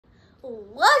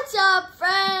What's up,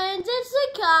 friends? It's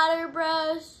the Cotter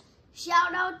Bros.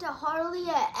 Shout out to Harley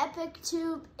at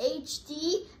EpicTube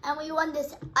HD, and we won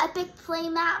this epic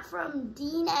playmat from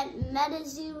Dean at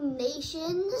MetaZoo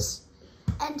Nations.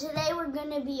 And today we're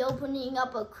going to be opening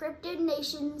up a Cryptid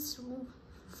Nations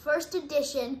first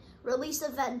edition release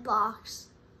event box.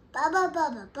 Bubba,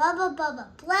 bubba, bubba, bubba,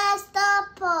 blast the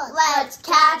pulse. Let's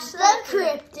catch the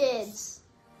cryptids.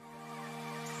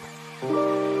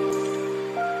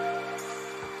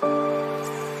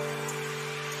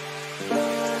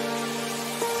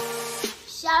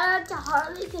 Shout out to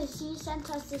Harley because she sent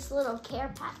us this little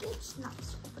care package. Now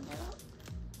let's open it up.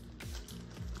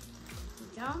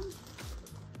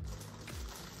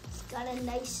 It's got a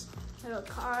nice little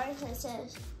card that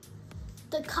says,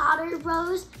 "The Cotter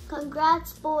Bros,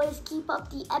 congrats boys, keep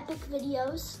up the epic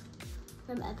videos."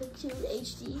 From EpicTube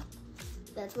HD.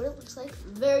 That's what it looks like.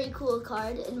 Very cool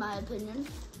card in my opinion.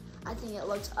 I think it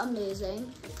looks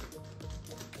amazing.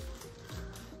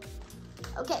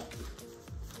 Okay.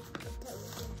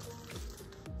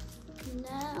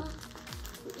 Now,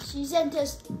 she sent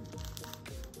us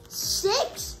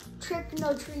 6 Trick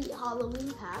No Treat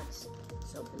Halloween packs.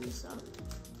 Let's open this up.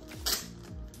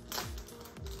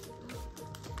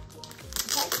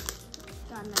 Okay,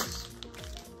 got this.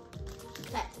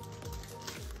 Okay.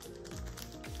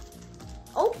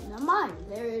 Oh, never mind.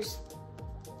 There's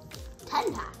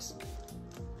 10 packs.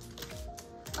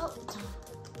 Oh,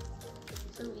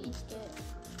 so we each get.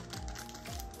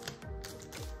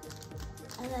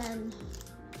 And then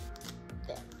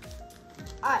there.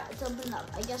 All right, let's open it up.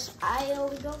 I guess I'll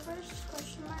go first?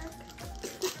 Question mark.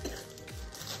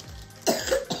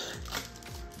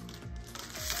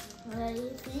 Ready?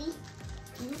 3,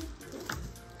 2.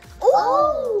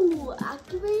 Oh!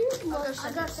 Activated.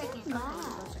 I got second.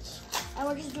 Match. And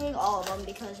we're just doing all of them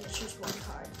because it's just one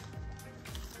card.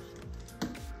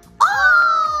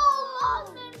 Oh!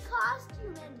 Mothman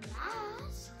costume and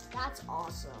mask. That's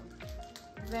awesome.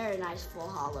 Very nice full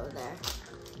hollow there.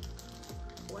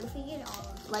 What if we get all of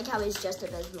them? Like how he's just a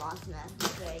big Mothman.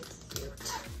 Very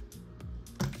cute.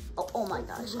 Oh my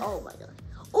gosh. Oh my gosh.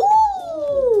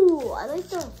 Ooh! I like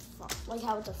the like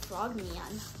how it's a frog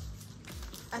neon.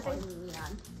 I think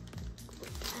neon.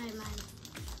 I have mine.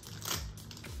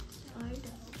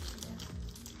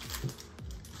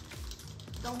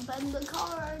 Don't bend the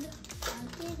card. I'm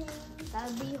kidding.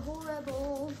 That'd be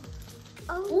horrible.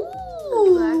 Oh.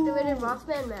 Ooh! Activated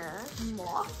Mothman mask.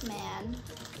 Mothman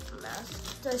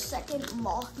mask. The second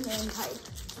Mothman type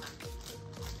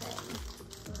thing.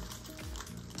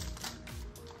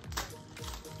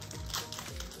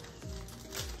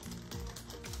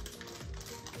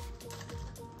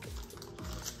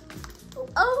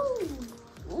 Oh!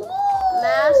 Ooh!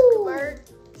 Mask, bird,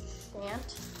 ant.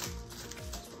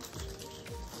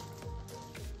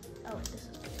 Oh, wait, this is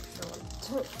the extra one.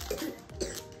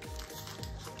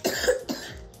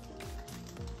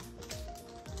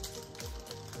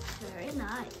 Very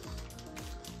nice.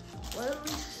 What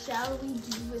shall we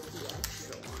do with the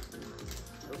extra one?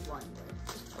 I wonder.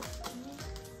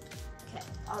 Okay,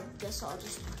 I guess I'll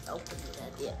just open it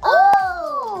at the end.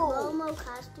 Oh! Momo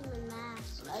costume and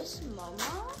mask. Nice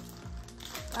Momo.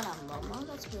 Got a Momo,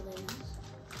 that's really nice.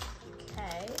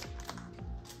 Okay.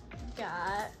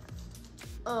 Got.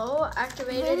 Oh,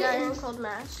 activated Really? Iron Cold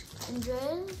mask.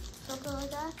 Andrea, something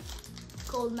like that.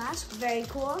 Gold mask, very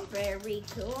cool, very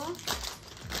cool.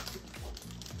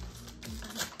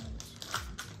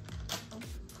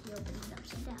 You open it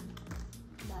upside down.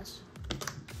 Nice.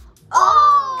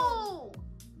 Oh!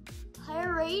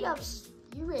 Parade of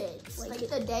Spirits, like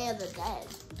the Day of the Dead,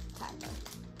 kind of.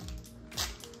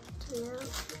 2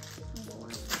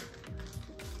 more.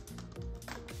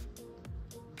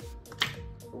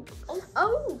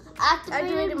 Oh!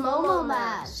 Activated Momo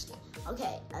mask.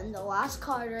 Okay, and the last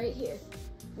card right here.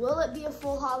 Will it be a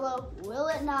full hollow? Will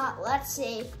it not? Let's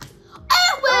see.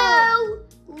 It will!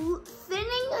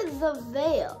 Thinning the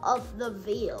veil of the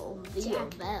veil.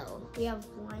 Jack. Veil. We have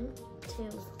 1, 2,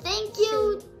 Thank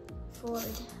you. 4,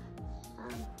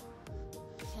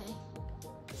 Okay.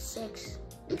 6,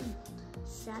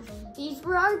 7. These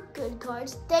were our good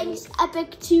cards. Thanks,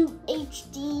 EpicTube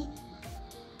HD.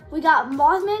 We got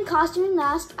Mothman costume and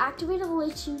mask, activated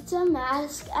Lechuta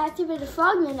mask, activated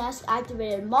Frogman mask,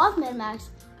 activated Mothman mask,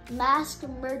 mask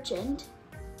merchant,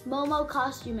 Momo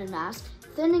costume and mask,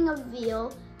 thinning of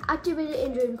veil, activated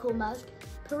Indian cool mask,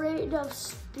 parade of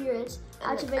spirits,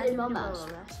 activated Momo mask.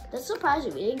 That's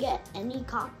surprising. We didn't get any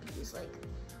copies. Like,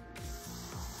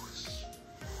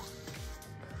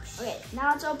 okay, now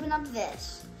let's open up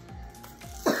this.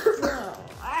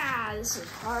 This is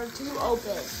hard to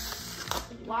open.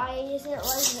 Why is it like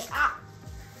that? Ah!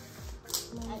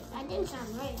 I didn't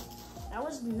sound right. That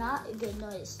was not a good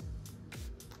noise.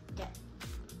 Okay.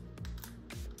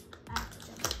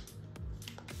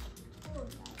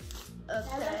 That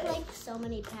Okay. looked like so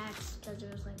many packs because there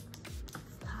was like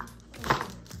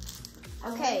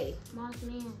Okay.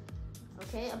 Mothman.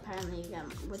 Okay, apparently you got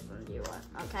which one do you want?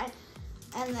 Okay.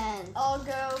 And then I'll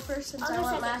go first since I'll I go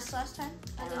went second. last time.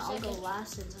 and I'll go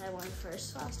last since I went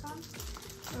first last time.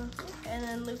 And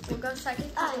then Luke will go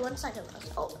second. Alright. I went second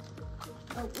last. Oh.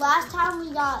 Last time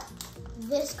we got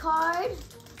this card,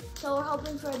 so we're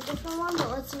hoping for a different one, but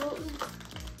let's see what we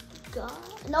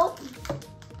got. Nope.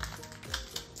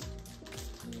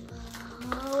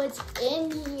 Oh, it's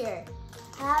in here.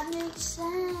 That makes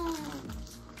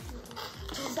sense.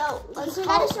 So let's We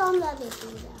hope. gotta show them the other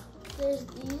things out. There's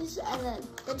these and then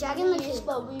The dragon these, looks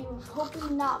but we were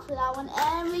hoping not for that one,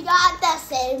 and we got the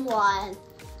same one.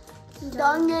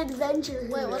 Dung Adventure.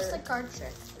 Wait, what's here. the card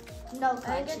trick? No I think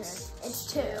card it's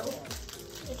two.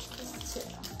 It's two.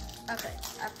 Okay,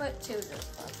 I put two this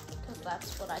one because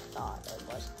that's what I thought it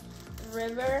was.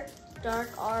 River, Dark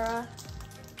Aura,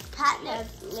 Catnip.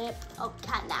 Nip, Oh,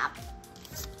 catnap.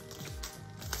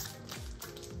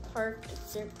 Perk,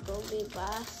 Circle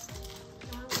Blast,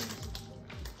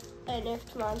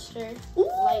 Addict Monster, Ooh.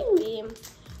 Light Beam.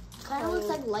 Kind of looks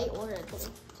like light order.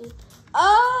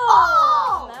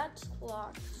 Oh! That's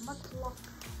locked.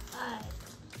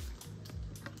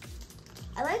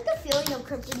 I like the feeling of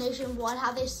Crypto Nation 1,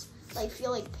 how they like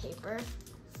feel like paper.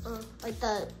 Like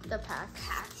the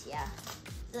packs, yeah.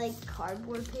 They're like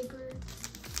cardboard paper.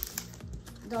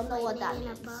 Don't know what that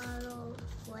means. Bottle,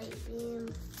 Light Beam.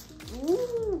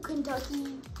 Ooh, Kentucky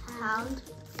Hound.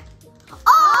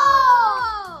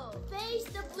 Oh! Face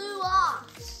the blue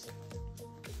ox.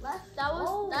 Left. That was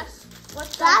Oh. that's what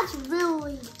That's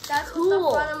really that's cool. what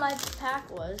the front of my pack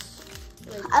was.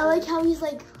 I like how he's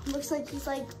like, looks like he's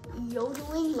like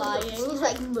yodeling. Flying. He's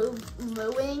like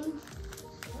mooing.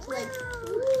 It's like,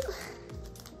 woo.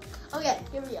 Okay,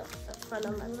 here we go. The front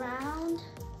of my Round,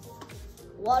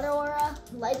 Water Aura,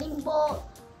 Lightning Bolt,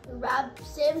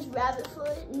 Sam's Rabbit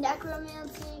Foot,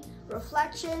 Necromancy,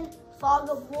 Reflection, Fog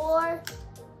of War,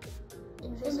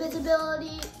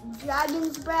 Invisibility,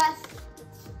 Dragon's Breath.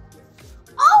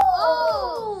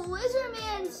 Oh!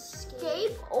 Lizardman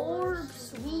Escape or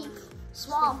Sweep.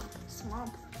 Swamp.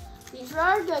 These are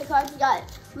our good cards. We got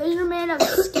Lizardman of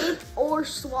Escape or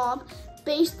Swamp,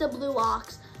 Base the Blue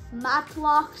Ox,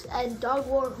 Matlocks, and Dog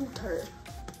War Hooter.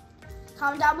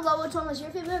 Comment down below which one was your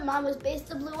favorite. Mine was Base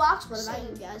the Blue Ox. What about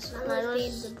you guys? Mine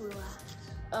was the blue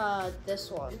ox.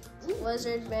 This one.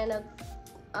 Lizard Man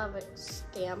of a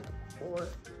Scamp or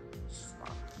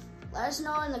Swamp. Let us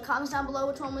know in the comments down below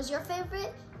which one was your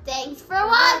favorite. Thanks for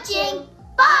watching.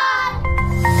 Bye!